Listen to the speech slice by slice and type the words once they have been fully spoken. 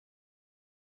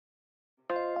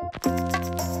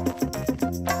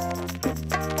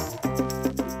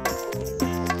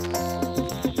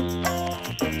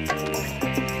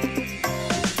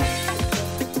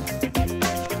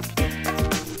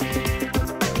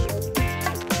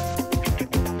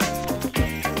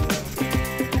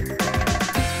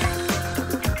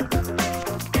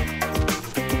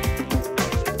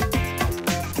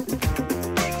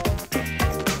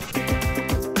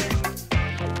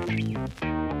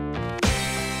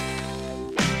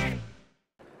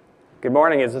Good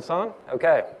morning. Is this on?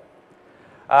 Okay.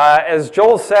 As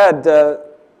Joel said,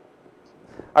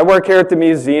 I work here at the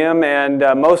museum, and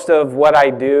most of what I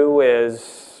do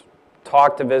is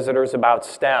talk to visitors about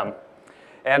STEM.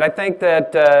 And I think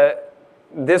that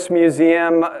this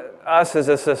museum, us as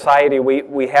a society,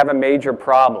 we have a major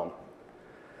problem.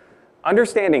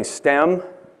 Understanding STEM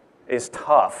is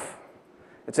tough.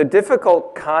 It's a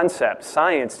difficult concept: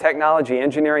 science, technology,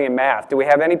 engineering, and math. Do we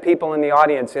have any people in the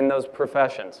audience in those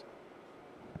professions?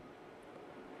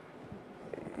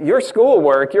 Your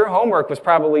schoolwork, your homework was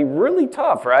probably really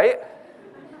tough, right?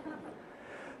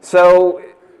 So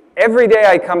every day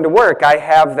I come to work, I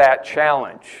have that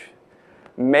challenge.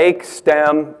 Make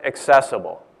STEM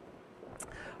accessible.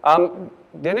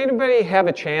 Did anybody have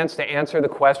a chance to answer the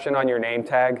question on your name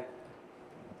tag?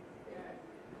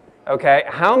 Okay,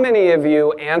 how many of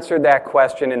you answered that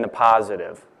question in the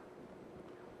positive?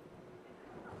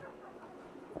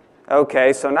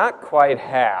 Okay, so not quite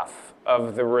half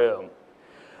of the room.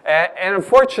 And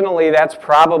unfortunately, that's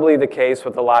probably the case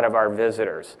with a lot of our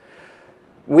visitors.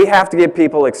 We have to get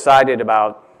people excited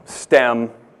about STEM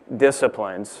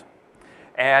disciplines.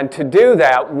 And to do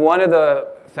that, one of the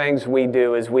things we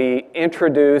do is we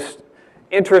introduce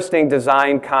interesting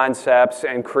design concepts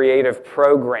and creative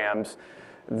programs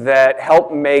that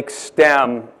help make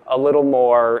STEM a little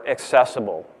more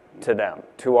accessible to them,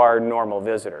 to our normal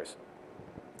visitors.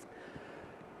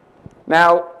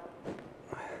 Now,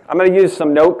 I'm going to use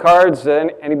some note cards.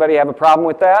 Anybody have a problem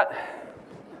with that?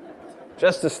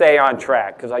 Just to stay on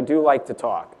track, because I do like to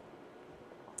talk.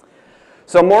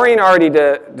 So Maureen already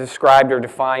described or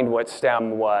defined what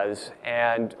STEM was.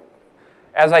 And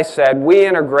as I said, we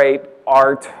integrate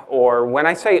art, or when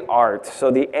I say art,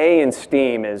 so the A in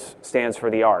STEAM stands for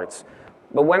the arts.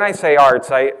 But when I say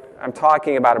arts, I'm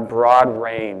talking about a broad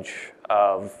range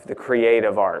of the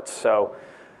creative arts. So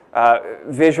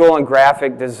visual and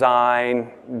graphic design,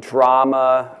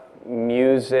 drama,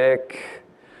 music,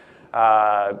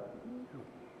 other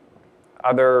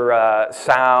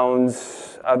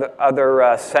sounds,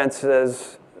 other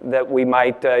senses that we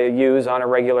might use on a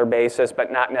regular basis,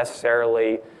 but not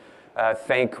necessarily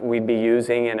think we'd be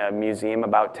using in a museum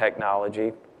about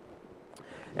technology.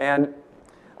 And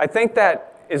I think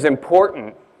that is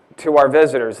important to our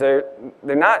visitors. They're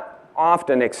not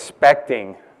often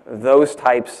expecting those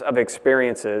types of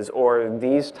experiences or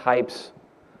these types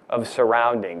of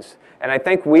surroundings. And I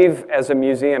think we've, as a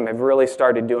museum, have really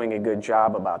started doing a good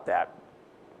job about that.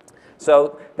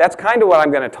 So that's kind of what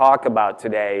I'm going to talk about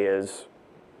today is,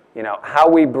 how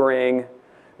we bring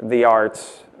the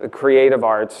arts, the creative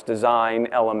arts, design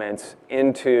elements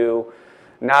into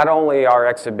not only our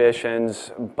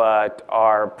exhibitions, but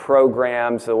our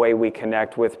programs, the way we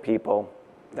connect with people,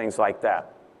 things like that.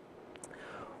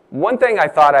 One thing I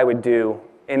thought I would do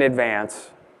in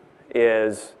advance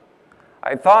is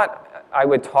I thought I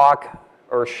would talk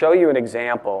or show you an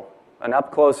example, an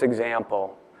up-close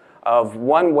example of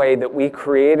one way that we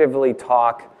creatively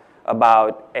talk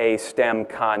about a STEM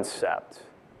concept.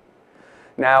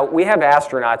 Now, we have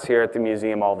astronauts here at the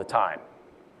museum all the time.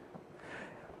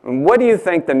 And what do you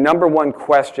think the number one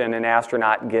question an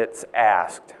astronaut gets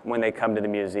asked when they come to the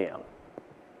museum?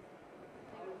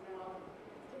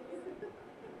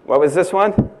 What was this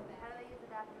one?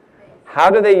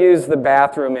 How do they use the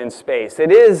bathroom in space?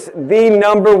 It is the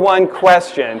number one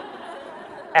question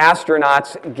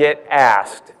astronauts get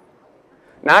asked.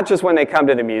 Not just when they come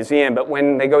to the museum, but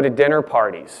when they go to dinner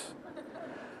parties.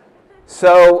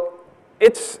 So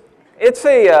it's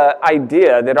an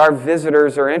idea that our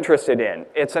visitors are interested in.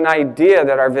 It's an idea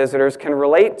that our visitors can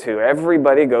relate to.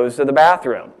 Everybody goes to the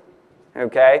bathroom,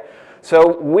 okay?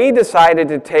 So we decided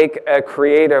to take a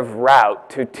creative route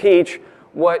to teach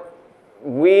what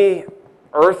we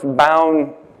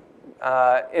earthbound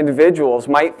individuals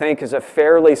might think is a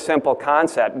fairly simple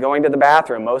concept, going to the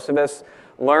bathroom. Most of us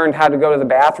learned how to go to the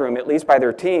bathroom, at least by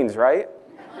their teens, right?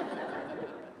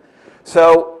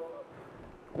 So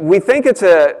we think it's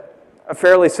a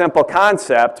fairly simple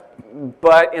concept,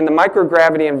 but in the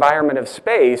microgravity environment of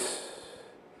space,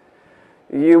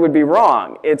 you would be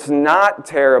wrong. It's not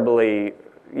terribly,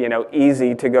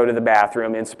 easy to go to the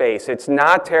bathroom in space. It's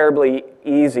not terribly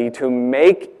easy to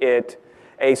make it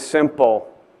a simple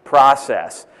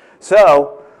process.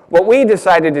 So what we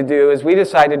decided to do is we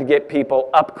decided to get people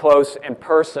up close and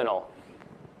personal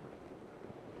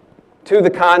to the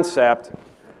concept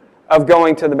of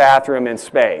going to the bathroom in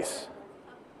space.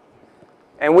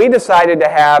 And we decided to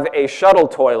have a shuttle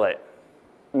toilet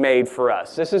made for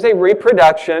us. This is a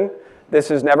reproduction. This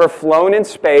has never flown in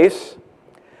space.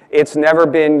 It's never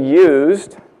been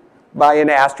used by an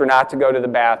astronaut to go to the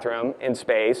bathroom in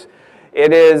space.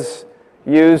 It is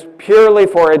used purely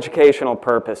for educational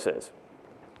purposes.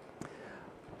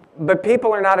 But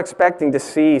people are not expecting to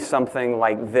see something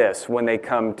like this when they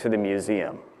come to the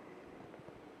museum.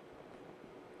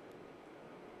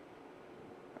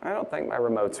 I don't think my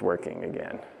remote's working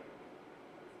again.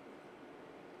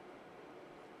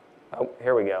 Oh,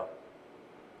 here we go.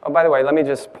 Oh, by the way, let me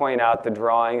just point out the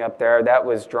drawing up there. That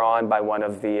was drawn by one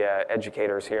of the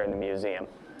educators here in the museum.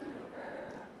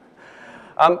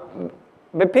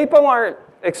 But people aren't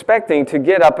expecting to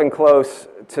get up and close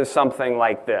to something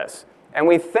like this. And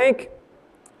we think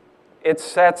it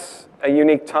sets a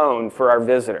unique tone for our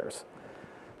visitors.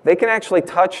 They can actually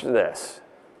touch this.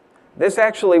 This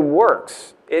actually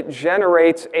works. It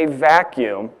generates a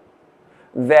vacuum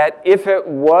that, if it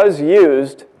was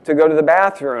used to go to the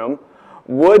bathroom,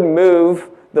 would move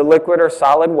the liquid or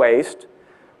solid waste.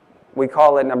 We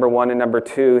call it number 1 and number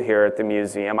 2 here at the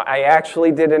museum. I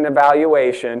actually did an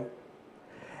evaluation,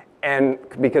 and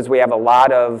because we have a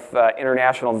lot of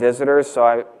international visitors, so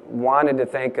I wanted to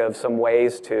think of some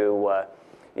ways to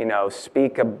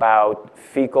speak about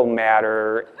fecal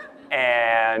matter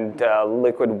and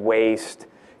liquid waste,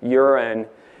 urine,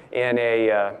 in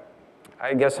a,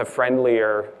 I guess, a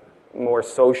friendlier, more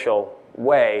social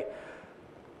way.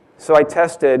 So I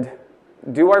tested,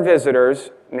 do our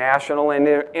visitors, national and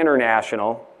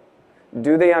international,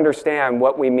 do they understand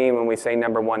what we mean when we say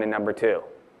number 1 and number 2?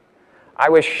 I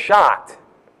was shocked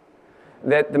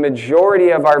that the majority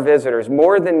of our visitors,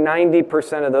 more than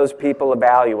 90% of those people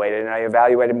evaluated, and I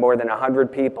evaluated more than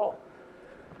 100 people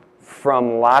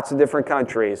from lots of different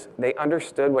countries, they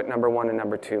understood what number 1 and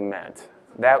number 2 meant.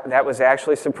 That was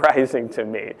actually surprising to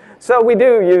me. So we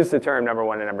do use the term number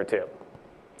 1 and number 2.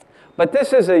 But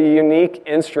this is a unique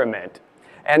instrument,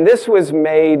 and this was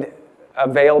made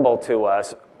available to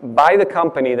us by the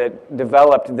company that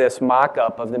developed this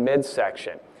mock-up of the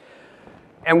midsection.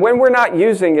 And when we're not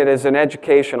using it as an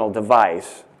educational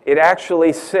device, it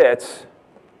actually sits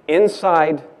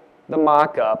inside the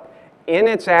mock-up in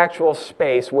its actual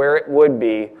space where it would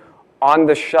be on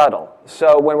the shuttle.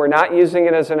 So when we're not using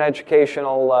it as an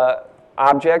educational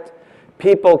object,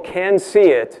 people can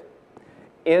see it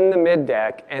in the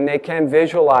middeck, and they can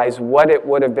visualize what it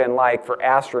would have been like for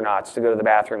astronauts to go to the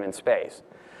bathroom in space.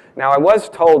 Now, I was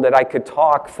told that I could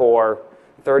talk for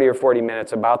 30 or 40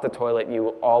 minutes about the toilet. You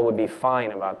all would be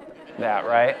fine about that,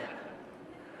 right?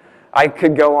 I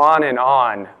could go on and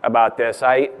on about this.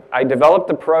 I developed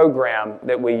a program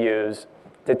that we use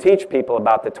to teach people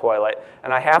about the toilet,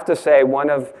 and I have to say,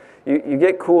 you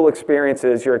get cool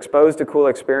experiences, you're exposed to cool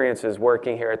experiences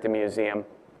working here at the museum.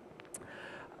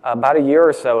 About a year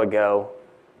or so ago,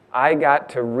 I got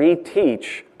to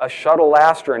reteach a shuttle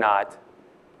astronaut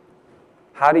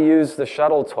how to use the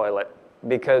shuttle toilet,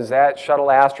 because that shuttle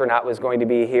astronaut was going to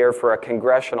be here for a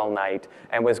congressional night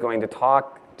and was going to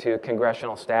talk to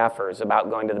congressional staffers about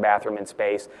going to the bathroom in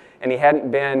space. And he hadn't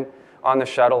been on the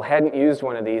shuttle, hadn't used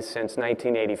one of these since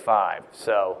 1985.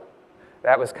 So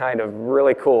that was kind of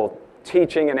really cool,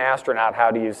 teaching an astronaut how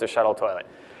to use the shuttle toilet.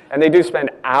 And they do spend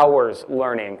hours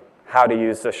learning how to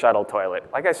use the shuttle toilet.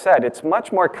 Like I said, it's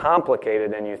much more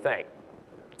complicated than you think.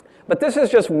 But this is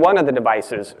just one of the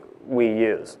devices we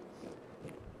use.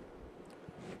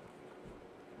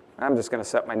 I'm just going to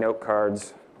set my note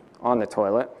cards on the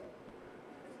toilet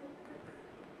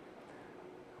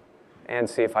and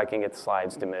see if I can get the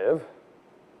slides to move.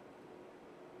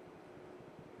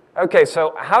 Okay,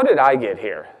 so how did I get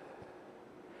here?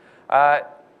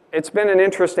 It's been an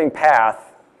interesting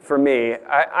path for me.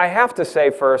 I have to say,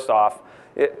 first off,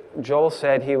 Joel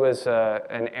said he was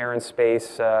an air and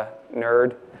space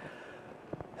nerd.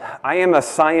 I am a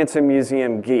science and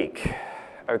museum geek,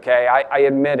 okay? I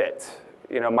admit it.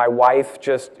 You know, my wife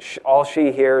just, all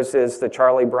she hears is the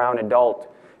Charlie Brown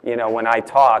adult, when I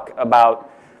talk about,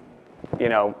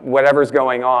 whatever's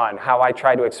going on, how I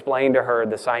try to explain to her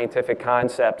the scientific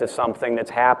concept of something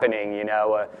that's happening,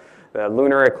 the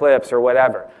lunar eclipse or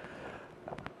whatever.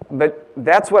 But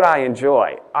that's what I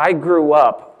enjoy. I grew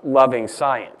up loving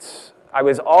science. I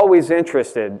was always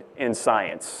interested in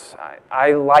science.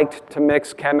 I liked to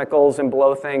mix chemicals and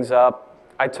blow things up.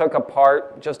 I took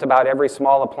apart just about every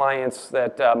small appliance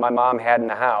that my mom had in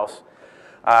the house.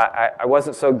 I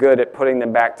wasn't so good at putting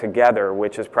them back together,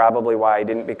 which is probably why I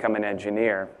didn't become an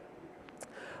engineer.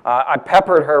 I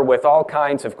peppered her with all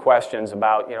kinds of questions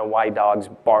about, why dogs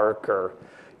bark, or,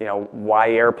 why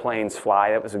airplanes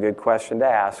fly. That was a good question to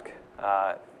ask.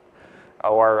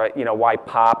 Or why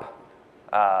pop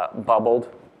bubbled.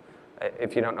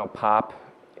 If you don't know, pop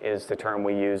is the term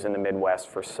we use in the Midwest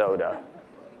for soda.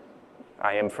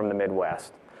 I am from the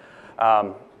Midwest.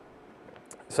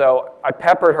 So I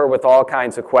peppered her with all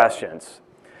kinds of questions.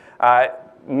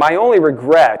 My only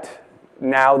regret,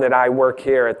 now that I work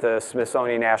here at the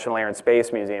Smithsonian National Air and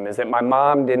Space Museum, is that my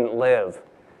mom didn't live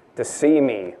to see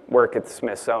me work at the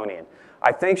Smithsonian.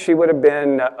 I think she would have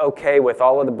been okay with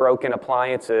all of the broken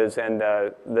appliances and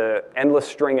the endless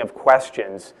string of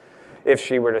questions if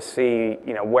she were to see,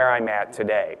 where I'm at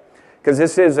today. Because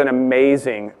this is an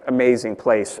amazing, amazing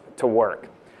place to work.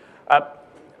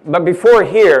 But before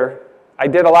here, I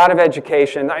did a lot of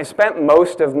education. I spent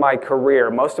most of my career,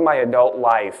 most of my adult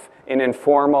life, in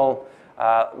informal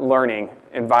learning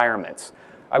environments.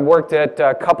 I worked at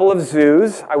a couple of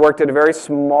zoos. I worked at a very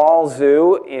small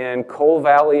zoo in Coal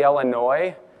Valley,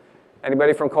 Illinois.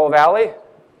 Anybody from Coal Valley?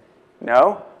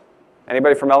 No?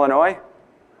 Anybody from Illinois?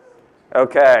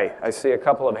 Okay, I see a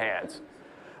couple of hands.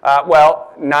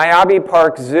 Well, Niabi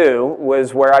Park Zoo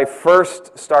was where I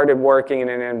first started working in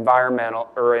an environmental,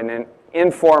 or in an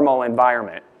informal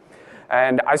environment.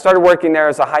 And I started working there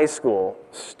as a high school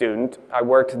student. I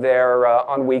worked there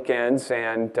on weekends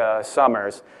and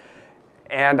summers.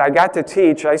 And I got to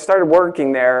teach. I started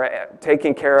working there,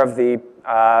 taking care of the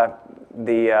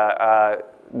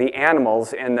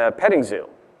animals in the petting zoo.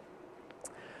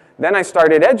 Then I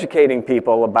started educating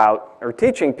people about, or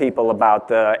teaching people about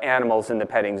the animals in the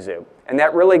petting zoo. And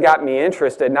that really got me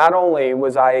interested. Not only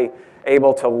was I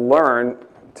able to learn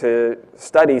to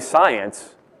study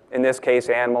science, in this case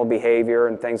animal behavior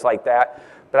and things like that,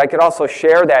 but I could also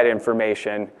share that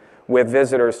information with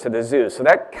visitors to the zoo. So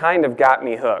that kind of got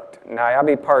me hooked.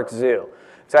 Niabi Park Zoo.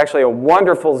 It's actually a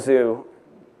wonderful zoo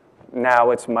now.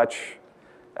 It's much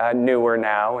newer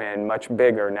now and much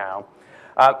bigger now.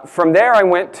 From there, I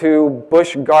went to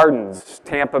Busch Gardens,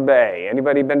 Tampa Bay.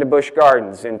 Anybody been to Busch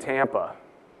Gardens in Tampa?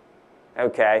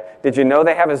 Okay. Did you know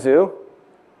they have a zoo?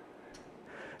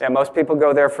 Yeah, most people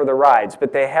go there for the rides,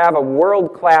 but they have a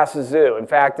world-class zoo. In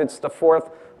fact, it's the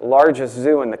 4th largest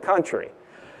zoo in the country.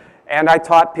 And I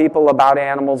taught people about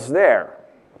animals there.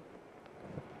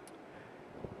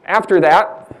 After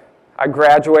that, I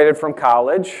graduated from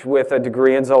college with a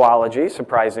degree in zoology,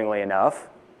 surprisingly enough,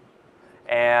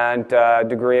 and a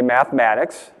degree in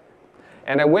mathematics.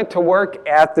 And I went to work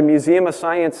at the Museum of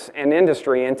Science and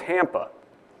Industry in Tampa.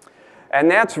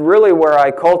 And that's really where I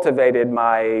cultivated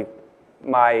my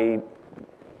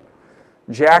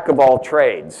jack of all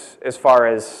trades as far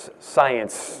as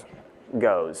science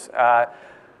goes.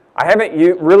 I haven't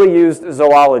really used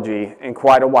zoology in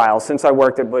quite a while since I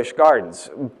worked at Busch Gardens,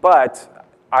 but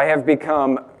I have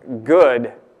become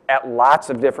good at lots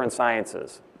of different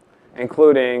sciences,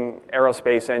 including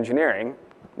aerospace engineering,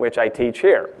 which I teach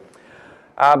here.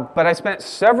 But I spent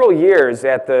several years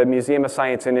at the Museum of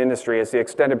Science and Industry as the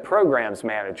extended programs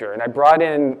manager, and I brought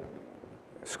in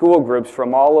school groups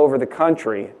from all over the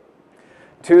country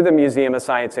to the Museum of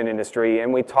Science and Industry,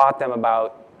 and we taught them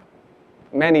about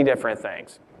many different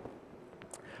things.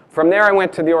 From there, I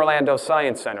went to the Orlando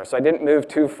Science Center, so I didn't move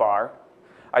too far.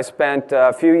 I spent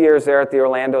a few years there at the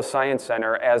Orlando Science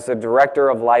Center as the director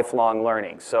of lifelong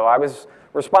learning. So I was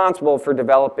responsible for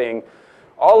developing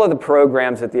all of the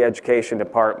programs that the education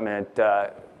department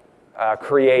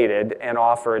created and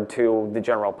offered to the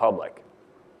general public.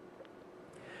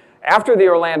 After the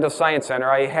Orlando Science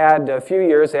Center, I had a few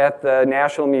years at the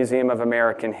National Museum of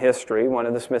American History, one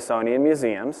of the Smithsonian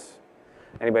museums.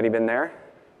 Anybody been there?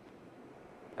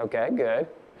 Okay, good.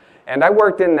 And I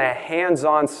worked in the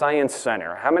Hands-On Science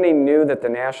Center. How many knew that the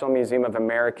National Museum of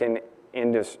American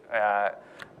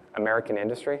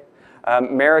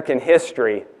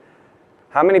History,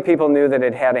 how many people knew that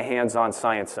it had a Hands-On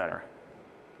Science Center?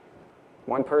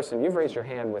 One person. You've raised your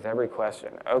hand with every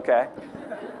question. Okay.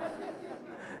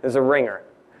 There's a ringer.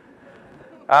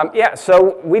 Yeah,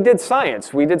 so we did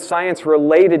science. We did science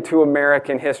related to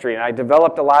American history, and I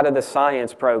developed a lot of the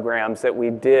science programs that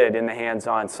we did in the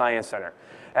Hands-On Science Center.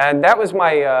 And that was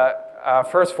my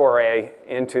first foray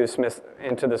into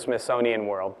the Smithsonian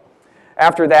world.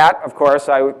 After that, of course,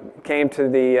 I came to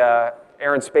the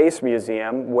Air and Space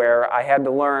Museum, where I had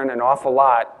to learn an awful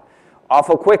lot,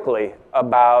 awful quickly,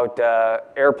 about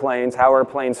airplanes, how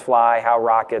airplanes fly, how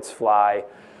rockets fly,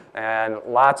 and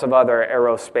lots of other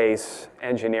aerospace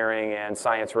engineering and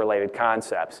science-related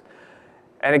concepts.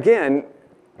 And again,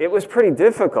 it was pretty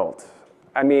difficult.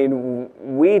 I mean,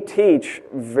 we teach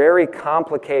very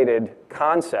complicated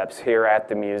concepts here at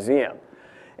the museum.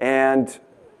 And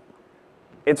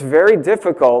it's very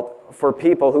difficult for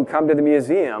people who come to the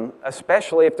museum,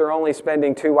 especially if they're only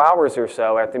spending 2 hours or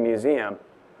so at the museum,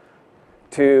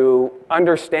 to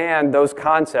understand those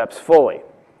concepts fully.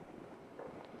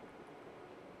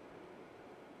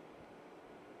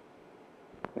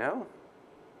 No?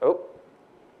 Oh.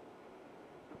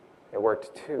 It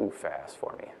worked too fast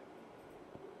for me.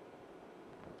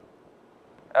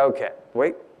 Okay,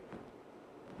 wait.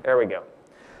 There we go.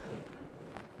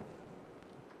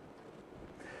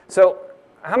 So,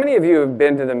 how many of you have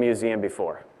been to the museum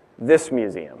before? This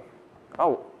museum?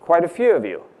 Oh, quite a few of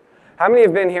you. How many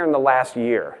have been here in the last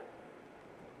year?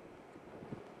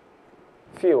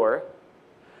 Fewer.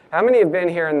 How many have been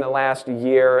here in the last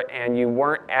year and you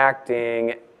weren't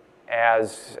acting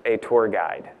as a tour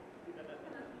guide?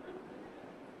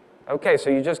 Okay, so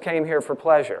you just came here for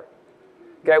pleasure.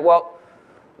 Okay, well,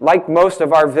 like most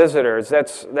of our visitors,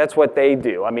 that's what they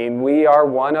do. I mean, we are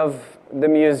one of the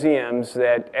museums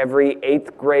that every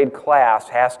 8th grade class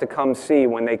has to come see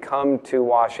when they come to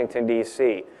Washington,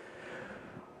 D.C.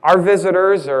 Our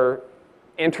visitors are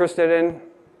interested in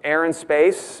air and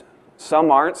space.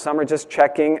 Some aren't. Some are just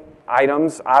checking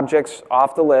items, objects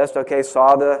off the list. Okay,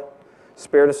 saw the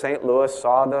Spirit of St. Louis,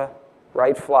 saw the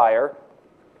Wright Flyer.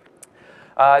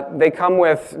 They come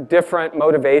with different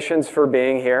motivations for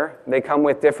being here. They come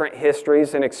with different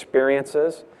histories and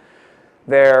experiences.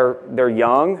 They're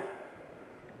young,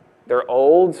 they're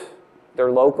old,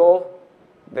 they're local.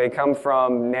 They come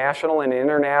from national and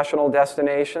international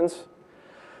destinations.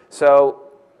 So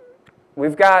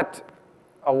we've got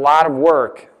a lot of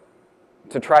work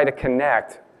to try to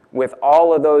connect with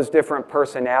all of those different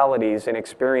personalities and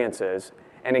experiences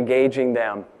and engaging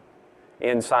them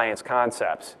in science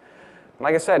concepts.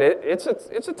 Like I said, it's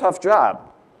a tough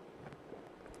job.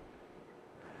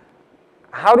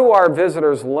 How do our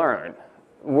visitors learn?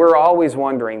 We're always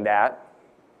wondering that.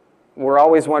 We're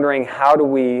always wondering, how do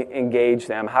we engage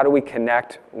them? How do we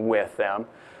connect with them?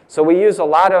 So we use a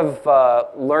lot of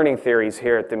learning theories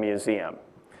here at the museum.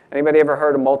 Anybody ever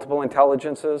heard of multiple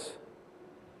intelligences?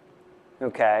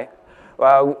 Okay.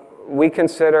 We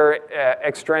consider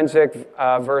extrinsic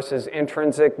versus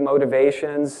intrinsic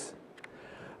motivations.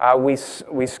 We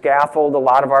scaffold a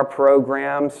lot of our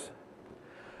programs.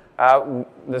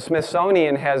 The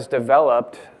Smithsonian has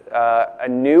developed a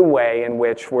new way in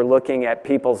which we're looking at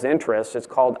people's interests. It's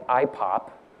called IPOP.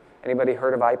 Anybody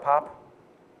heard of IPOP?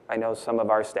 I know some of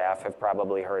our staff have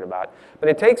probably heard about it. But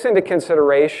it takes into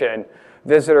consideration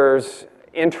visitors'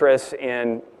 interests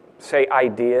in, say,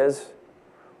 ideas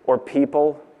or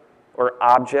people or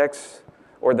objects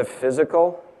or the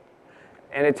physical.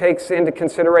 And it takes into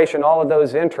consideration all of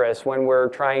those interests when we're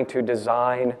trying to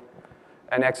design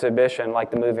an exhibition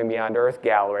like the Moving Beyond Earth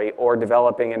Gallery or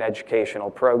developing an educational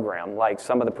program like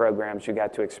some of the programs you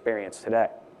got to experience today.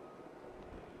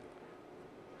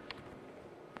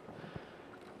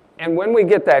 And when we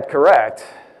get that correct,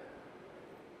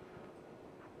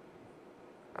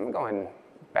 I'm going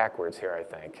backwards here, I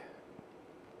think.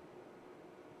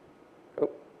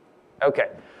 Okay.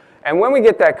 And when we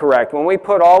get that correct, when we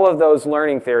put all of those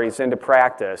learning theories into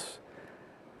practice,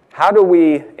 how do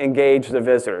we engage the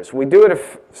visitors? We do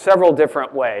it several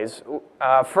different ways.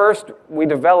 First, we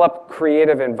develop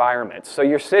creative environments. So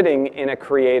you're sitting in a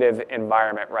creative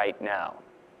environment right now.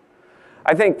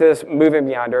 I think this Moving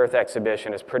Beyond Earth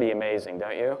exhibition is pretty amazing,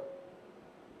 don't you?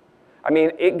 I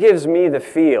mean, it gives me the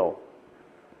feel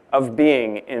of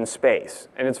being in space.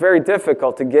 And it's very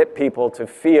difficult to get people to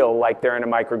feel like they're in a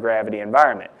microgravity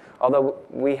environment. Although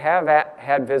we have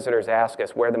had visitors ask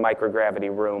us where the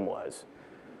microgravity room was.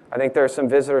 I think there are some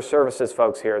visitor services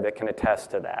folks here that can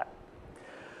attest to that.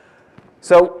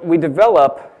 So we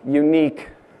develop unique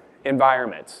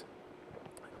environments.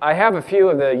 I have a few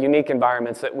of the unique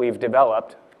environments that we've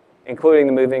developed, including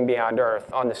the Moving Beyond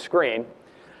Earth, on the screen.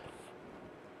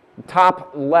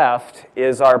 Top left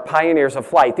is our Pioneers of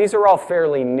Flight. These are all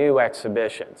fairly new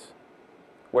exhibitions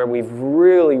where we've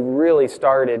really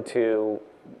started to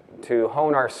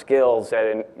hone our skills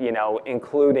at,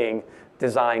 including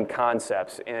design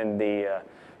concepts in the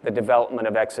development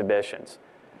of exhibitions.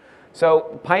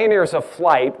 So Pioneers of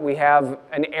Flight, we have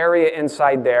an area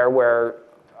inside there where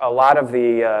a lot of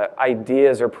the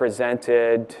ideas are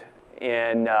presented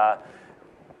in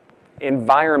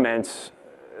environments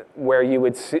where you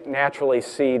would naturally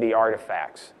see the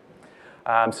artifacts.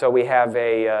 So we have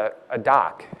a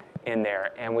dock in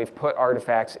there, and we've put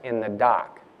artifacts in the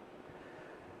dock.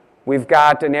 We've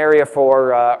got an area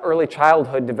for early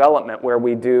childhood development where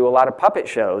we do a lot of puppet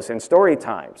shows and story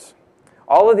times.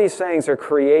 All of these things are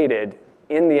created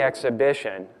in the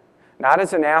exhibition, not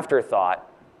as an afterthought,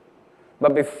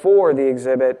 but before the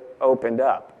exhibit opened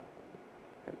up.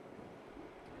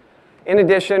 In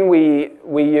addition, we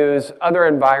use other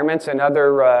environments and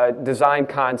other design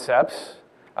concepts.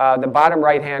 The bottom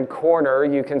right-hand corner,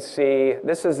 you can see,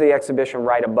 this is the exhibition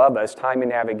right above us, Time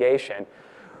and Navigation.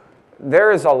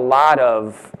 There is a lot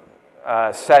of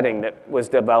setting that was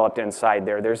developed inside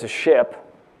there. There's a ship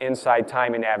inside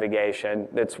Time and Navigation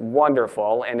that's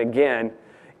wonderful, and again,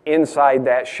 inside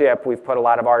that ship, we've put a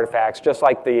lot of artifacts, just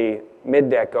like the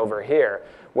mid-deck over here,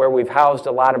 where we've housed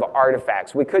a lot of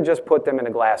artifacts. We could just put them in a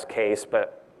glass case,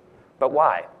 but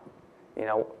why? You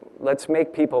know, let's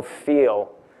make people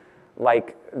feel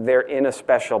like they're in a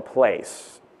special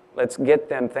place. Let's get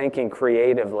them thinking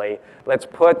creatively. Let's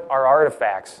put our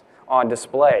artifacts on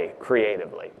display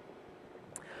creatively.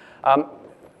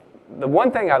 The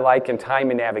one thing I like in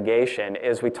Time and Navigation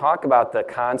is we talk about the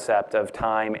concept of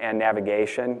time and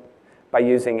navigation by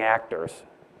using actors.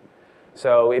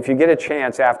 So if you get a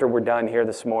chance after we're done here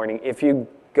this morning, if you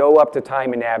go up to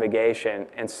Time and Navigation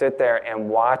and sit there and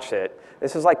watch it,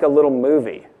 this is like a little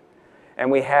movie. And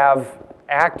we have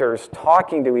actors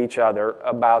talking to each other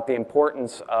about the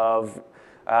importance of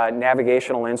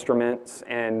navigational instruments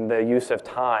and the use of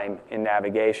time in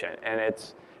navigation. And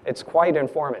it's quite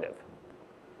informative.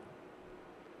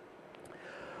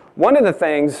 One of the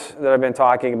things that I've been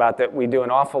talking about that we do an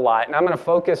awful lot, and I'm going to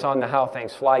focus on the How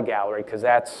Things Fly gallery because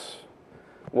that's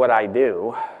what I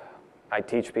do. I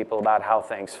teach people about how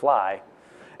things fly.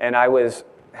 And I was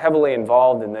heavily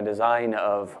involved in the design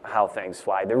of How Things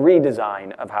Fly, the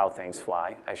redesign of How Things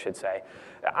Fly, I should say.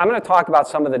 I'm going to talk about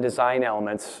some of the design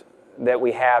elements that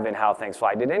we have in How Things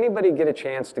Fly. Did anybody get a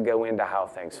chance to go into How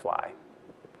Things Fly?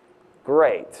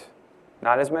 Great.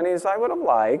 Not as many as I would have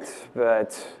liked,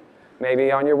 but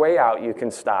maybe on your way out you can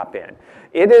stop in.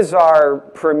 It is our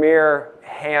premier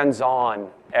hands-on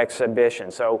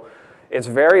exhibition. So it's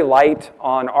very light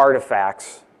on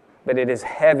artifacts, but it is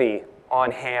heavy on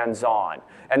hands-on.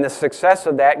 And the success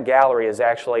of that gallery has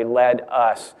actually led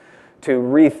us to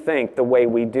rethink the way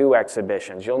we do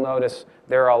exhibitions. You'll notice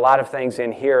there are a lot of things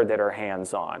in here that are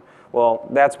hands-on. Well,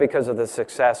 that's because of the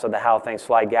success of the How Things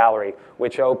Fly gallery,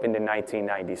 which opened in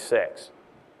 1996.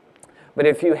 But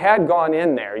if you had gone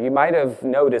in there, you might have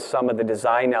noticed some of the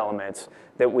design elements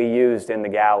that we used in the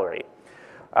gallery.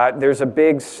 There's a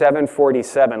big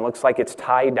 747, looks like it's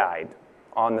tie-dyed,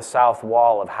 on the south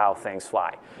wall of How Things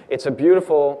Fly. It's a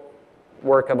beautiful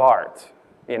work of art.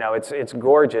 You know, it's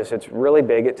gorgeous, it's really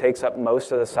big, it takes up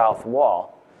most of the south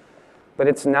wall. But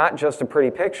it's not just a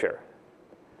pretty picture.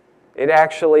 It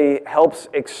actually helps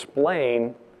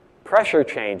explain pressure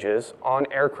changes on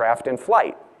aircraft in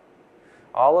flight.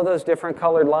 All of those different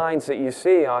colored lines that you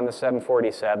see on the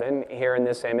 747 here in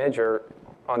this image or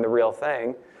on the real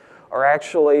thing are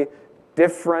actually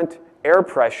different air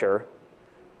pressure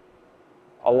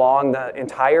along the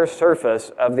entire surface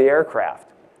of the aircraft.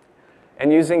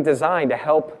 And using design to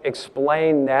help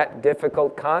explain that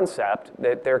difficult concept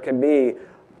that there can be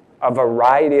a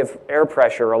variety of air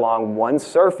pressure along one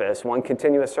surface, one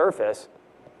continuous surface,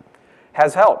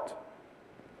 has helped.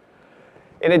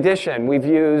 In addition, we've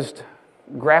used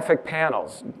graphic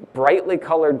panels, brightly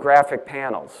colored graphic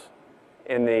panels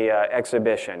in the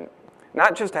exhibition,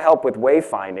 not just to help with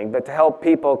wayfinding, but to help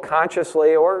people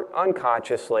consciously or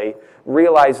unconsciously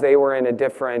realize they were in a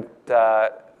different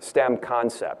STEM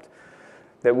concept,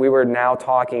 that we were now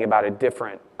talking about a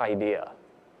different idea.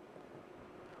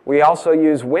 We also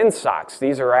use windsocks.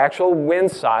 These are actual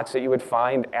windsocks that you would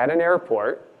find at an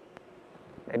airport,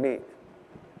 maybe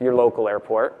your local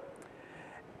airport.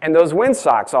 And those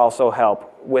windsocks also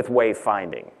help with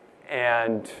wayfinding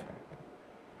and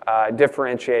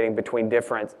differentiating between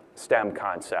different STEM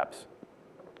concepts.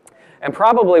 And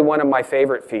probably one of my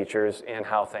favorite features in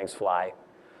How Things Fly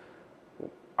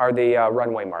are the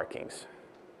runway markings.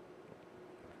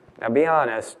 Now be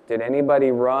honest, did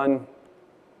anybody run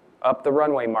up the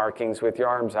runway markings with your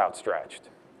arms outstretched?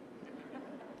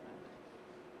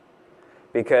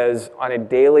 Because on a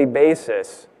daily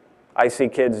basis, I see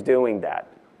kids doing that.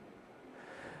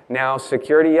 Now,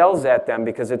 security yells at them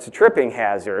because it's a tripping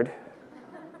hazard,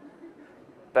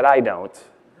 but I don't.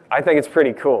 I think it's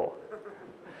pretty cool.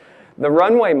 The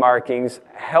runway markings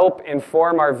help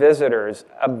inform our visitors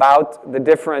about the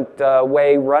different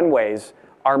way runways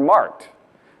are marked.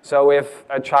 So if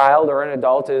a child or an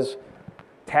adult is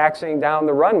taxiing down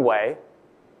the runway,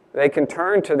 they can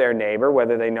turn to their neighbor,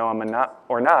 whether they know him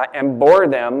or not, and bore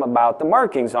them about the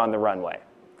markings on the runway.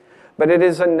 but it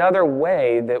is another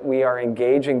way that we are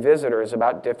engaging visitors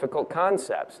about difficult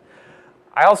concepts.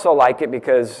 I also like it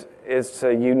because it's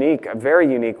a very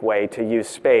unique way to use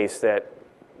space that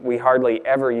we hardly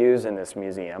ever use in this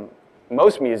museum.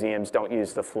 Most museums don't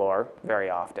use the floor very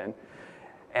often,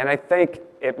 and I think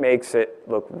it makes it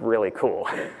look really cool.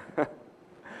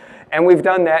 And we've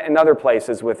done that in other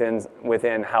places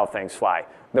within How Things Fly,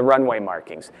 the runway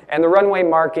markings. And the runway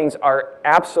markings are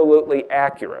absolutely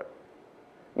accurate,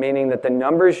 meaning that the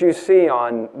numbers you see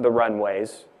on the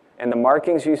runways and the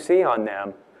markings you see on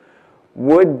them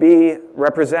would be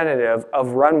representative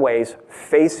of runways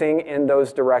facing in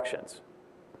those directions.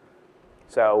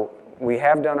 So we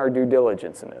have done our due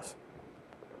diligence in this.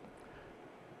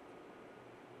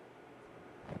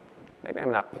 Maybe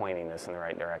I'm not pointing this in the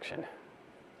right direction.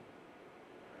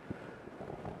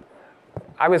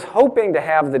 I was hoping to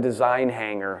have the design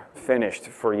hangar finished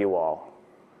for you all.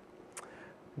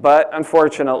 But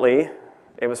unfortunately,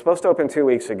 it was supposed to open 2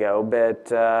 weeks ago,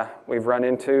 but we've run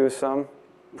into some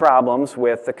problems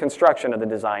with the construction of the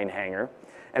design hangar,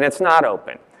 and it's not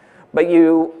open. But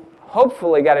you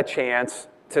hopefully got a chance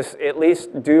to at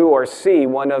least do or see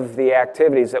one of the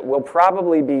activities that we'll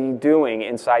probably be doing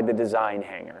inside the design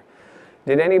hangar.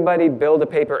 Did anybody build a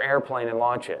paper airplane and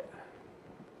launch it?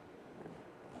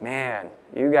 Man,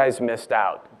 you guys missed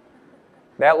out.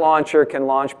 That launcher can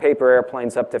launch paper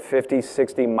airplanes up to 50,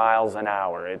 60 miles an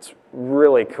hour. It's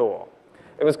really cool.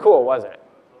 It was cool, wasn't it?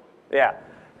 Yeah.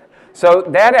 So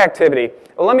that activity,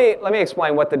 well, let me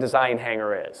explain what the design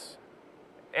hangar is.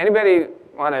 Anybody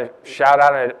want to shout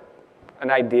out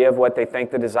an idea of what they think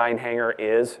the design hangar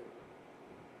is?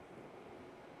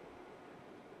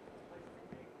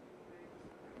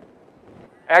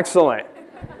 Excellent.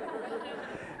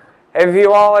 Have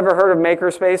you all ever heard of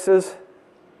maker spaces?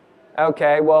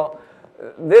 Okay, well,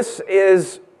 this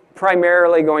is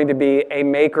primarily going to be a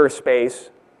maker space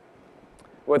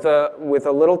with a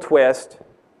little twist.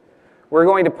 We're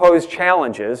going to pose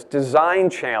challenges, design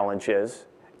challenges,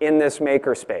 in this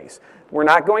maker space. We're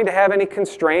not going to have any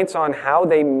constraints on how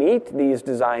they meet these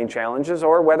design challenges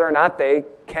or whether or not they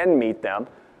can meet them,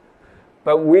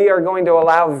 but we are going to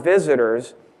allow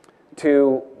visitors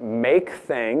to make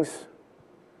things,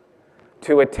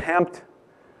 to attempt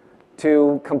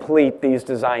to complete these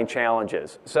design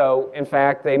challenges. So, in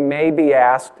fact, they may be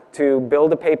asked to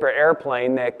build a paper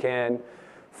airplane that can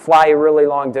fly a really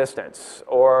long distance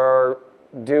or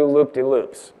do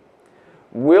loop-de-loops.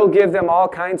 We'll give them all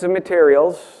kinds of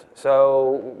materials.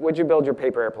 So, what'd you build your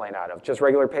paper airplane out of? Just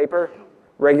regular paper?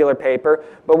 Regular paper.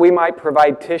 But we might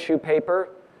provide tissue paper,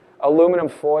 aluminum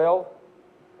foil.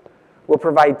 We'll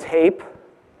provide tape.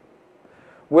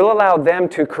 We'll allow them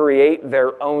to create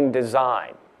their own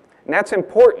design. And that's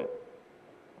important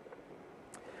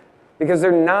because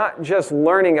they're not just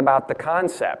learning about the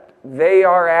concept. They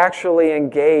are actually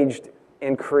engaged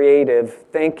in creative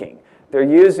thinking. They're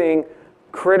using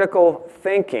critical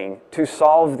thinking to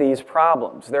solve these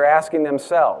problems. They're asking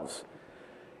themselves,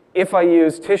 if I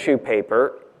use tissue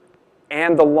paper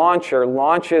and the launcher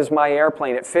launches my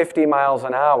airplane at 50 miles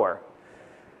an hour,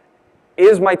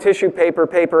 is my tissue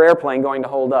paper airplane going to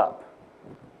hold up?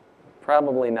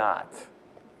 Probably not.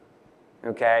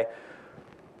 Okay?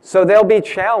 So they'll be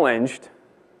challenged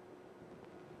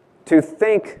to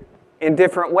think in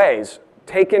different ways.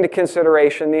 Take into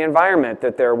consideration the environment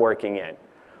that they're working in.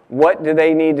 What do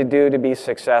they need to do to be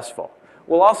successful?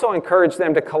 We'll also encourage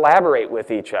them to collaborate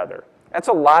with each other. That's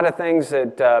a lot of things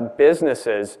that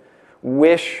businesses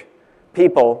wish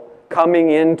people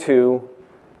coming into,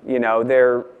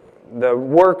 the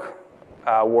work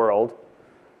world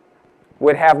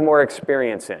would have more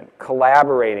experience in,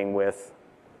 collaborating with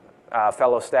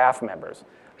fellow staff members.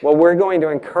 Well, we're going to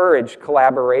encourage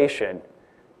collaboration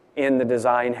in the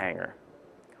design hangar.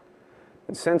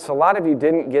 And since a lot of you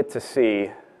didn't get to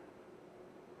see,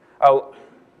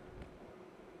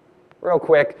 real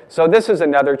quick, so this is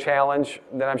another challenge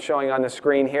that I'm showing on the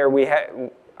screen here.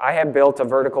 I have built a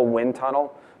vertical wind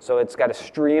tunnel, so it's got a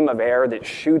stream of air that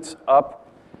shoots up.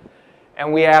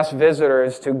 And we ask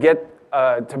visitors to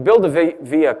build a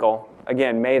vehicle,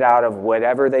 again, made out of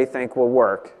whatever they think will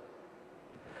work,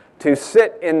 to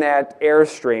sit in that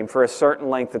airstream for a certain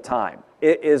length of time.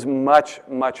 It is much,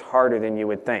 much harder than you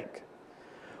would think.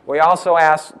 We also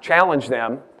challenge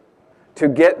them to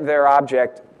get their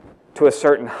object to a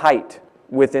certain height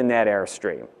within that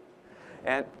airstream.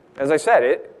 And as I said,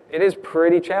 it is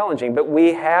pretty challenging, but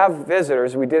we have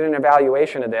visitors. We did an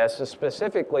evaluation of this,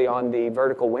 specifically on the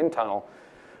vertical wind tunnel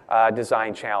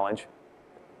design challenge.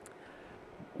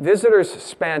 Visitors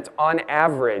spent, on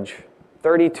average,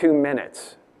 32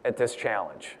 minutes at this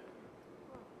challenge.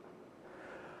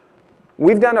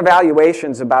 We've done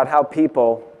evaluations about how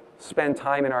people spend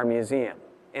time in our museum.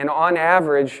 And on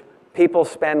average, people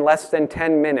spend less than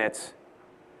 10 minutes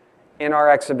in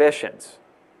our exhibitions.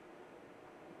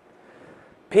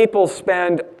 People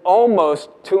spend almost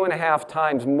 2.5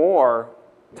 times more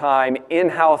time in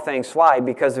How Things Fly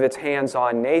because of its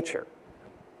hands-on nature.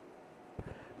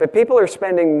 But people are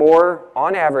spending more,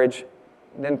 on average,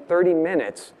 than 30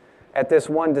 minutes at this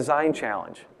one design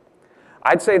challenge.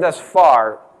 I'd say thus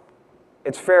far,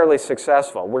 it's fairly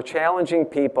successful. We're challenging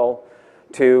people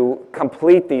to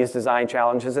complete these design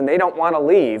challenges, and they don't want to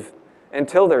leave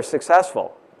until they're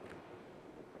successful.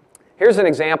 Here's an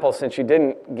example, since you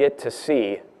didn't get to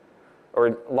see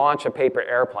or launch a paper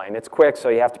airplane. It's quick, so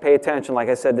you have to pay attention. Like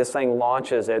I said, this thing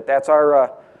launches it. That's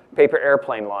our paper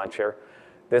airplane launcher.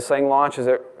 This thing launches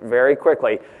it very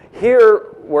quickly.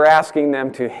 Here, we're asking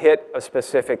them to hit a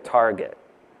specific target.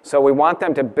 So we want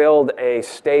them to build a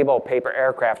stable paper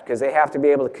aircraft because they have to be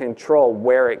able to control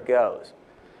where it goes.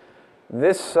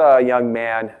 This young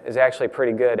man is actually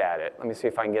pretty good at it. Let me see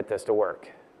if I can get this to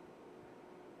work.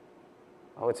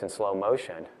 Oh, it's in slow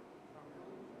motion.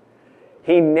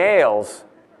 He nails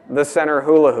the center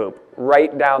hula hoop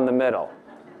right down the middle.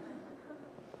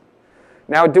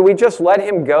 Now, do we just let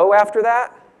him go after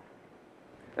that?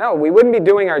 No, we wouldn't be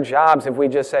doing our jobs if we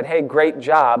just said, hey, great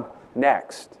job,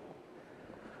 next.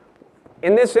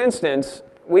 In this instance,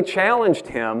 we challenged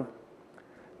him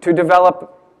to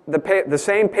develop the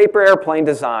same paper airplane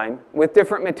design with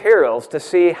different materials to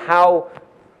see how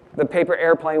the paper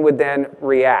airplane would then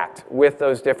react with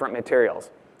those different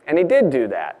materials. And he did do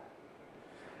that.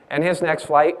 And his next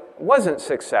flight wasn't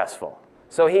successful.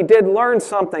 So he did learn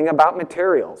something about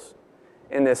materials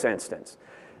in this instance.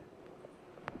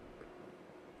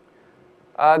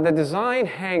 The design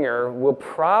hangar will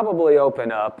probably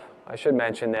open up, I should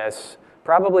mention this,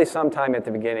 probably sometime at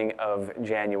the beginning of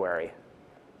January.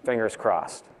 Fingers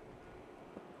crossed.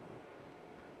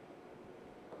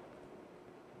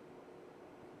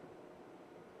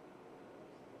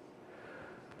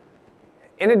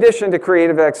 In addition to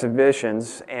creative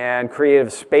exhibitions and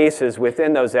creative spaces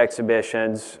within those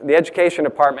exhibitions, the Education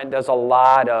Department does a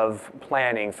lot of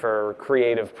planning for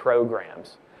creative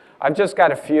programs. I've just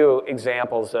got a few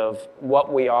examples of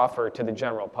what we offer to the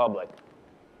general public.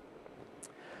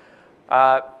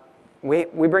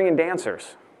 We bring in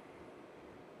dancers.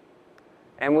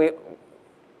 And we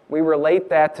relate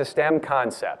that to STEM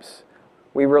concepts.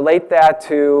 We relate that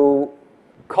to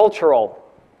cultural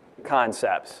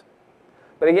concepts.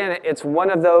 But again, it's one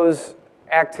of those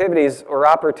activities or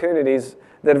opportunities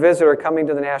that a visitor coming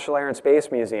to the National Air and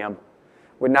Space Museum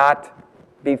would not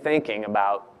be thinking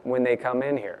about when they come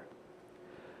in here.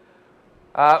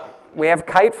 We have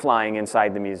kite flying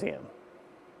inside the museum.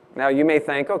 Now you may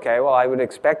think, okay, well I would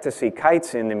expect to see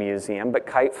kites in the museum, but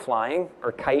kite flying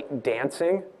or kite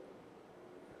dancing?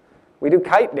 We do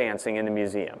kite dancing in the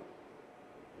museum.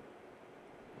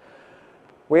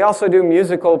 We also do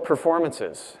musical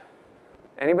performances.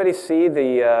 Anybody see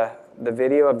the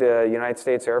video of the United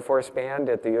States Air Force Band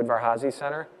at the Udvar Hazy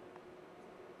Center?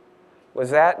 Was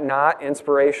that not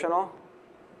inspirational?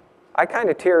 I kind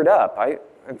of teared up. I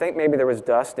think maybe there was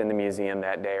dust in the museum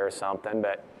that day or something,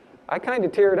 but I kind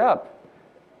of teared up.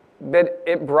 But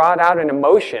it brought out an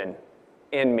emotion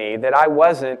in me that I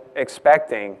wasn't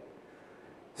expecting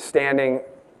standing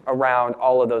around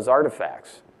all of those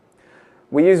artifacts.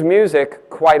 We use music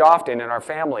quite often in our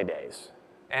family days.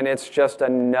 And it's just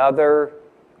another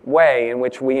way in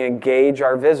which we engage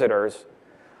our visitors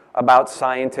about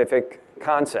scientific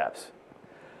concepts.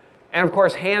 And of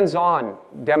course, hands-on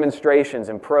demonstrations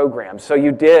and programs. So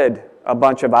you did a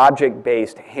bunch of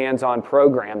object-based hands-on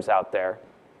programs out there.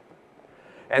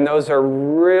 And those are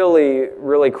really,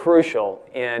 really crucial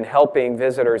in helping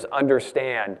visitors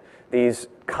understand these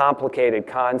complicated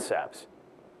concepts.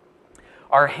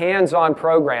 Our hands-on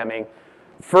programming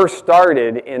first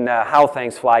started in the How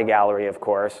Things Fly gallery, of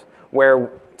course,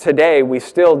 where today we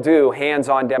still do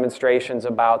hands-on demonstrations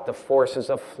about the forces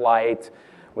of flight.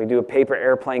 We do a paper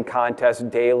airplane contest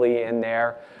daily in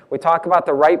there. We talk about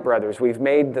the Wright brothers. We've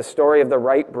made the story of the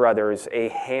Wright brothers a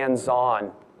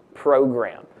hands-on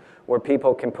program where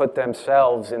people can put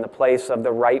themselves in the place of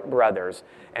the Wright brothers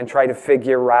and try to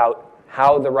figure out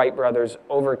how the Wright brothers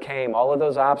overcame all of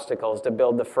those obstacles to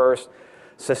build the first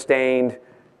sustained,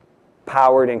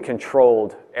 powered and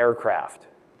controlled aircraft.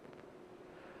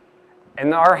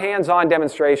 And our hands-on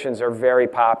demonstrations are very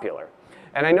popular.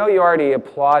 And I know you already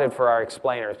applauded for our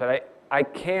explainers, but I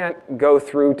can't go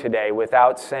through today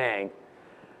without saying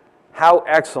how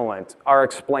excellent our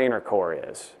explainer corps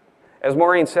is. As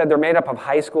Maureen said, they're made up of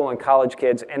high school and college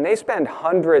kids, and they spend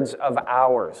hundreds of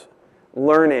hours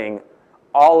learning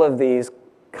all of these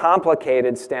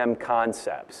complicated STEM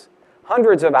concepts,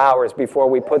 hundreds of hours before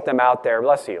we put them out there,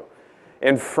 bless you,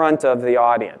 in front of the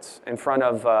audience, in front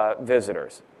of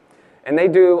visitors. And they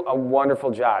do a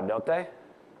wonderful job, don't they?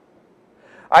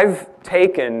 I've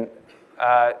taken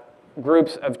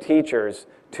groups of teachers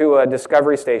to a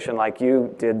discovery station like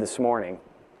you did this morning.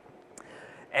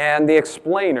 And the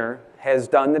explainer has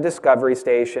done the discovery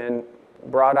station,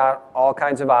 brought out all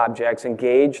kinds of objects,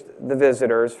 engaged the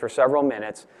visitors for several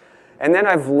minutes, and then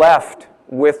I've left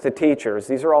with the teachers.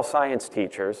 These are all science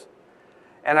teachers.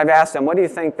 And I've asked them, what do you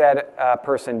think that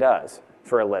person does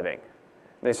for a living?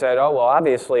 They said, oh, well,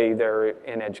 obviously they're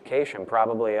in education,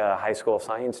 probably a high school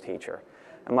science teacher.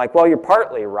 I'm like, well, you're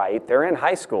partly right. They're in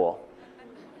high school.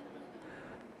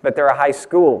 But they're high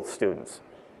school students,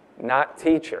 not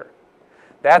teacher.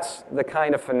 That's the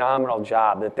kind of phenomenal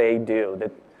job that they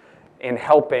do in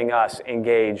helping us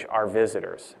engage our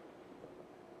visitors.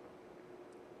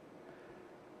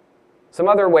 Some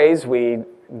other ways we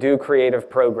do creative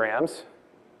programs.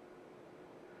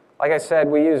 Like I said,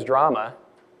 we use drama.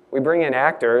 We bring in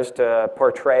actors to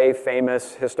portray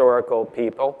famous historical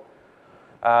people.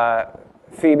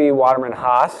 Phoebe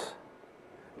Waterman-Haas,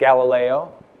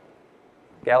 Galileo.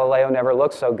 Galileo never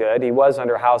looked so good. He was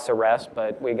under house arrest,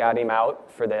 but we got him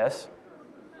out for this.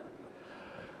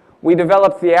 We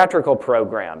develop theatrical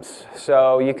programs.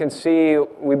 So you can see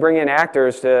we bring in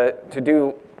actors to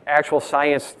do actual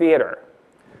science theater.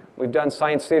 We've done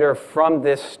science theater from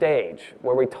this stage,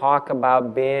 where we talk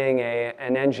about being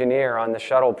an engineer on the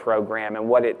shuttle program and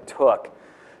what it took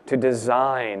to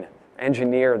design,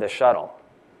 engineer the shuttle.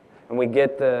 And we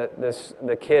get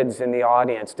the kids in the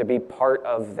audience to be part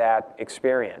of that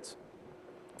experience.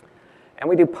 And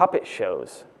we do puppet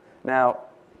shows. Now,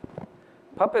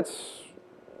 puppets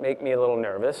make me a little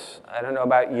nervous. I don't know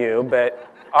about you, but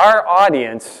our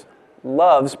audience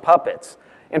loves puppets.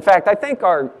 In fact, I think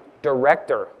our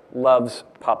director loves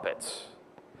puppets.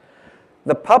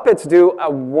 The puppets do a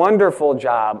wonderful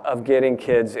job of getting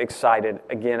kids excited,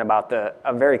 again, about a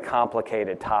very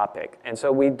complicated topic. And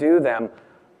so we do them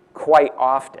quite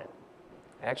often.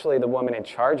 Actually, the woman in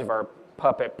charge of our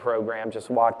puppet program just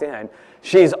walked in.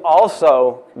 She's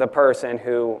also the person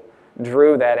who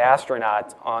drew that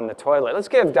astronaut on the toilet. Let's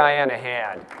give Diane a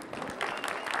hand.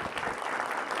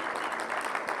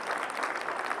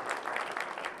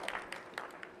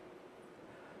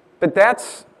 But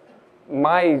that's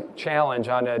my challenge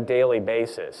on a daily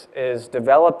basis, is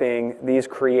developing these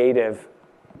creative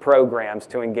programs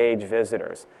to engage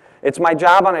visitors. It's my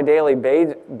job on a daily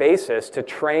basis to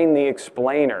train the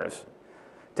explainers,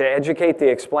 to educate the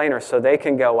explainers so they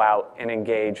can go out and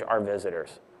engage our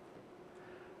visitors.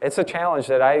 It's a challenge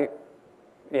that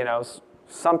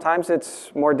sometimes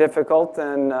it's more difficult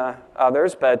than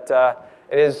others, but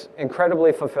it is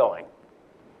incredibly fulfilling.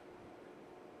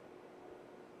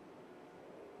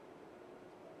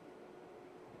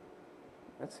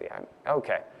 Let's see,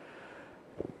 okay.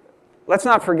 Let's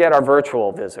not forget our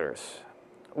virtual visitors.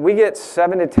 We get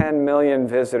 7 to 10 million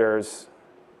visitors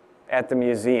at the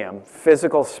museum,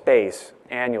 physical space,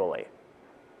 annually.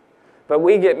 But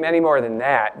we get many more than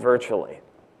that virtually.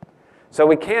 So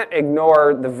we can't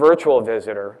ignore the virtual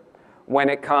visitor when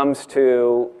it comes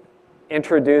to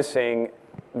introducing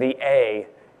the A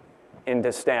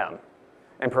into STEM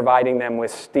and providing them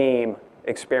with STEAM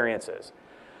experiences.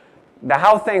 The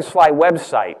How Things Fly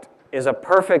website is a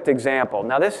perfect example.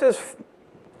 Now, this is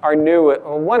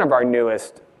one of our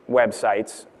newest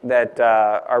websites that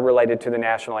are related to the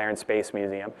National Air and Space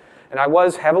Museum. And I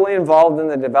was heavily involved in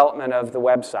the development of the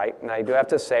website. And I do have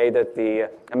to say that the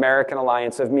American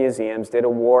Alliance of Museums did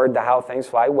award the How Things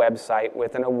Fly website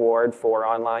with an award for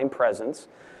online presence.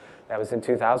 That was in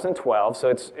 2012. So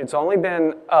it's only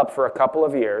been up for a couple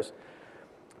of years.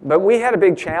 But we had a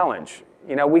big challenge.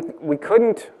 You know, we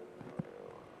couldn't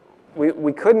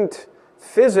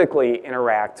physically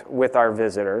interact with our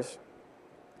visitors.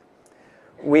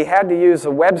 We had to use a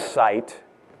website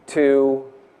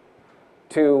to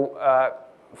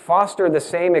foster the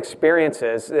same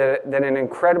experiences that an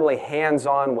incredibly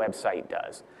hands-on website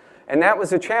does. And that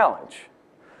was a challenge.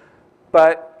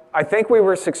 But I think we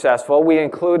were successful. We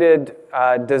included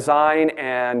design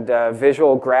and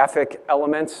visual graphic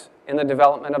elements in the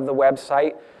development of the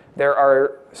website. There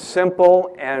are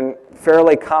simple and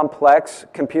fairly complex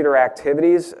computer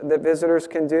activities that visitors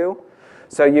can do.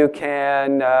 So you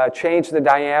can change the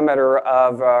diameter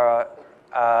of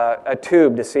a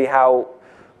tube to see how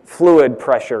fluid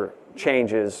pressure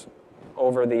changes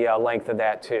over the length of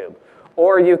that tube.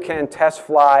 Or you can test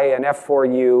fly an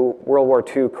F-4U World War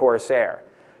II Corsair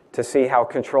to see how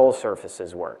control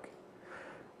surfaces work.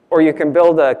 Or you can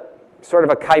build a sort of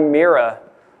a chimera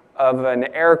of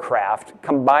an aircraft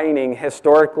combining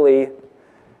historic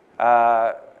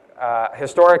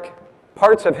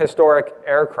parts of historic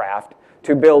aircraft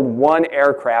to build one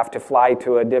aircraft to fly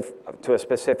to a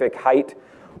specific height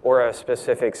or a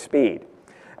specific speed.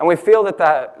 And we feel that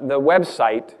the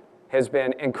website has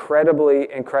been incredibly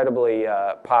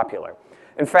popular.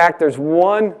 In fact, there's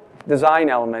one design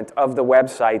element of the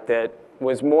website that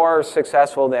was more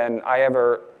successful than I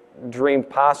ever dreamed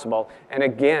possible, and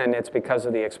again, it's because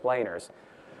of the explainers.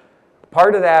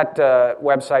 Part of that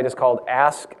website is called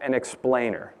Ask an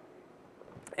Explainer,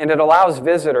 and it allows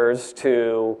visitors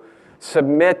to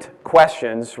submit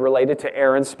questions related to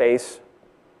air and space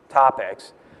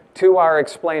topics to our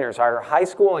explainers, our high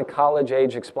school and college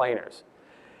age explainers.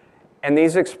 And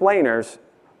these explainers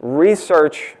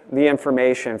research the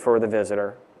information for the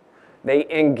visitor. They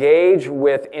engage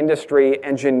with industry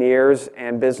engineers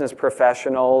and business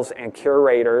professionals and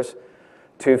curators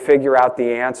to figure out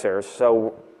the answers.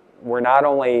 So we're not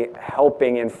only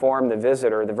helping inform the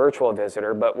visitor, the virtual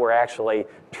visitor, but we're actually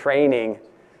training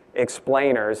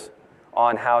explainers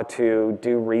on how to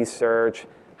do research,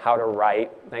 how to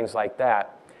write, things like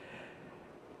that.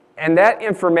 And that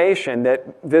information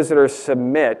that visitors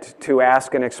submit to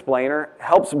Ask an Explainer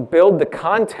helps build the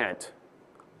content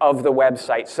of the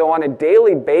website. So on a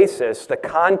daily basis, the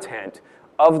content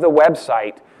of the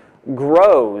website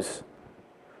grows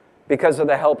because of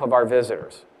the help of our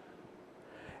visitors.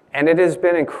 And it has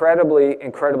been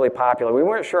incredibly popular. We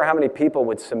weren't sure how many people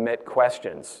would submit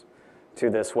questions to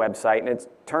this website, and it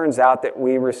turns out that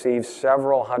we receive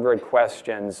several hundred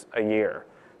questions a year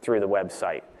through the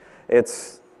website.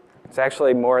 It's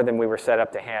actually more than we were set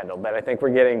up to handle, but I think we're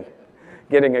getting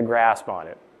a grasp on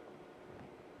it.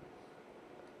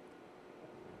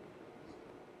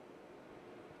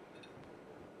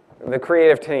 The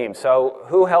creative team. So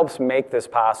who helps make this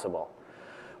possible?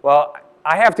 Well,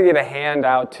 I have to give a hand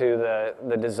out to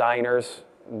the designers,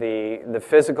 the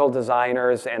physical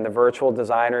designers and the virtual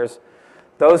designers.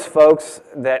 Those folks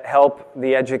that help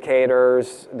the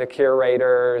educators, the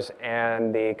curators,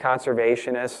 and the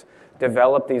conservationists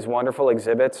develop these wonderful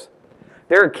exhibits,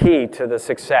 they're key to the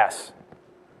success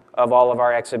of all of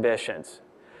our exhibitions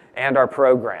and our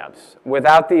programs.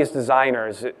 Without these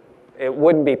designers, it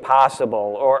wouldn't be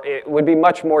possible, or it would be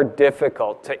much more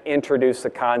difficult to introduce the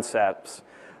concepts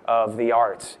of the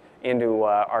arts into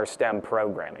our STEM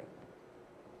programming.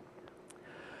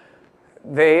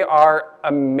 They are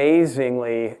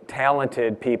amazingly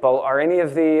talented people. Are any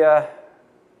of the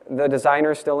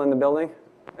designers still in the building,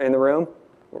 in the room?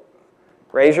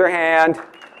 Raise your hand.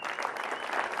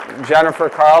 Jennifer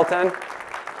Carlton.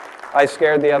 I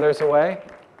scared the others away.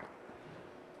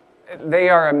 They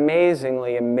are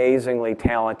amazingly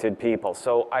talented people.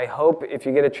 So I hope if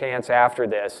you get a chance after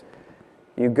this,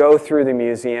 you go through the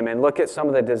museum and look at some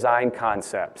of the design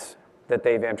concepts that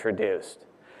they've introduced.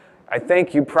 I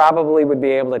think you probably would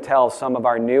be able to tell some of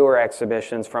our newer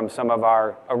exhibitions from some of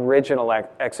our original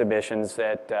exhibitions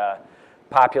that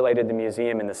populated the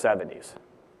museum in the 70s,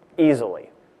 easily.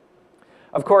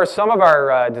 Of course, some of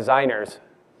our designers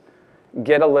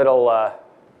get a little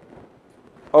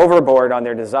overboard on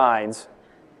their designs.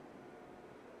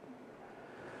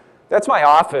 That's my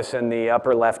office in the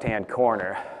upper left-hand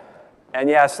corner. And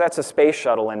yes, that's a space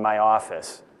shuttle in my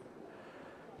office.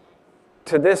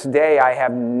 To this day, I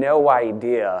have no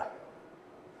idea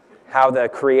how the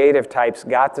creative types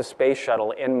got the space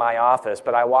shuttle in my office,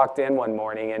 but I walked in one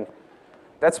morning and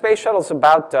that space shuttle's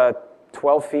about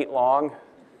 12 feet long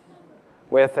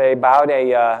with about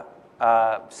a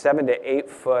 7 to 8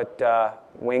 foot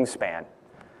wingspan.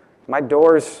 My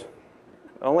door's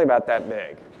only about that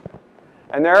big.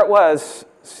 And there it was,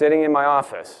 sitting in my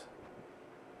office.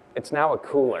 It's now a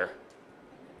cooler.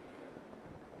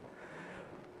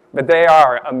 But they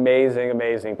are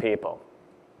amazing people.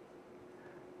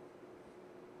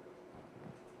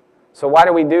 So why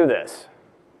do we do this?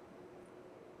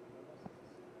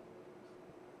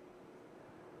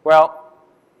 Well,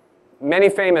 many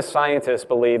famous scientists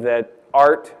believe that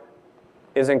art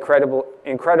is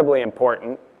incredibly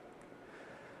important.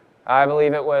 I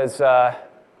believe it was,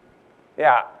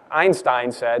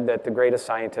 Einstein said that the greatest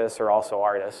scientists are also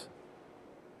artists.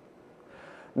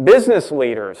 Business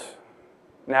leaders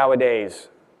nowadays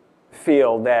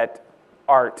feel that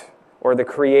art or the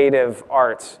creative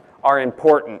arts are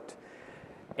important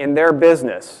in their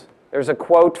business. There's a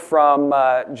quote from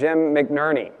Jim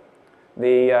McNerney,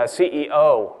 the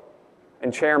CEO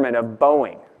and chairman of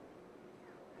Boeing.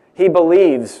 He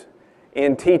believes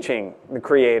in teaching the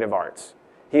creative arts.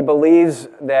 He believes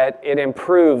that it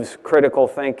improves critical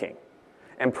thinking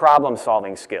and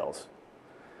problem-solving skills.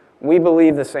 We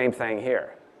believe the same thing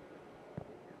here.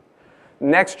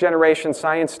 Next generation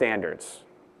science standards.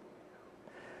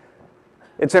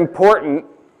 It's important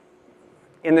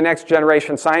in the next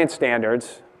generation science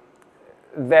standards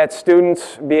that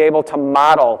students be able to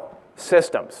model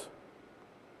systems.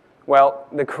 Well,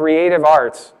 the creative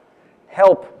arts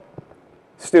help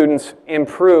students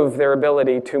improve their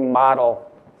ability to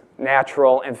model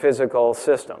natural and physical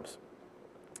systems.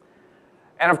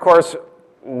 And of course,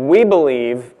 we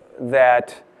believe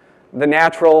that the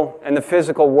natural and the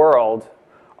physical world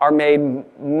are made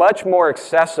much more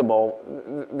accessible.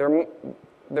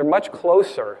 They're much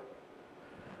closer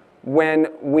when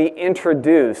we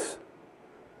introduce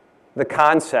the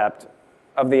concept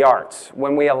of the arts,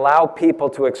 when we allow people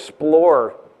to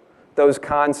explore those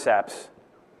concepts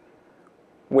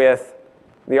with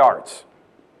the arts.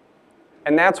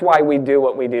 And that's why we do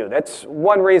what we do. That's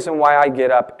one reason why I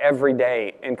get up every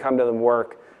day and come to the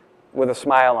work with a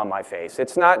smile on my face.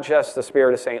 It's not just the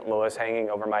Spirit of St. Louis hanging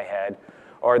over my head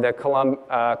or the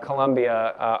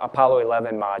Columbia Apollo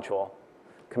 11 module,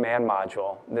 command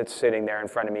module that's sitting there in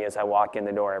front of me as I walk in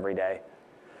the door every day.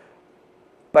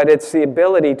 But it's the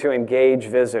ability to engage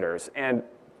visitors. And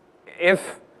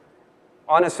if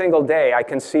on a single day I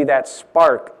can see that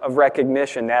spark of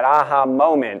recognition, that aha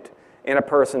moment in a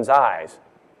person's eyes,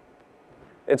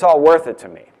 it's all worth it to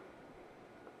me.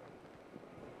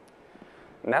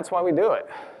 And that's why we do it.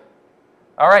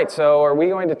 All right, so are we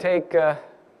going to take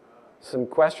some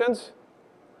questions?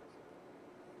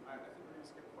 I think we're going to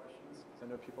skip questions because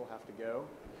I know people have to go.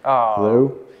 Oh.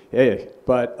 Hello? Yeah.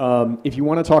 But if you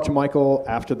want to talk to Michael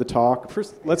after the talk,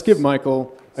 first let's give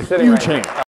Michael a huge hand.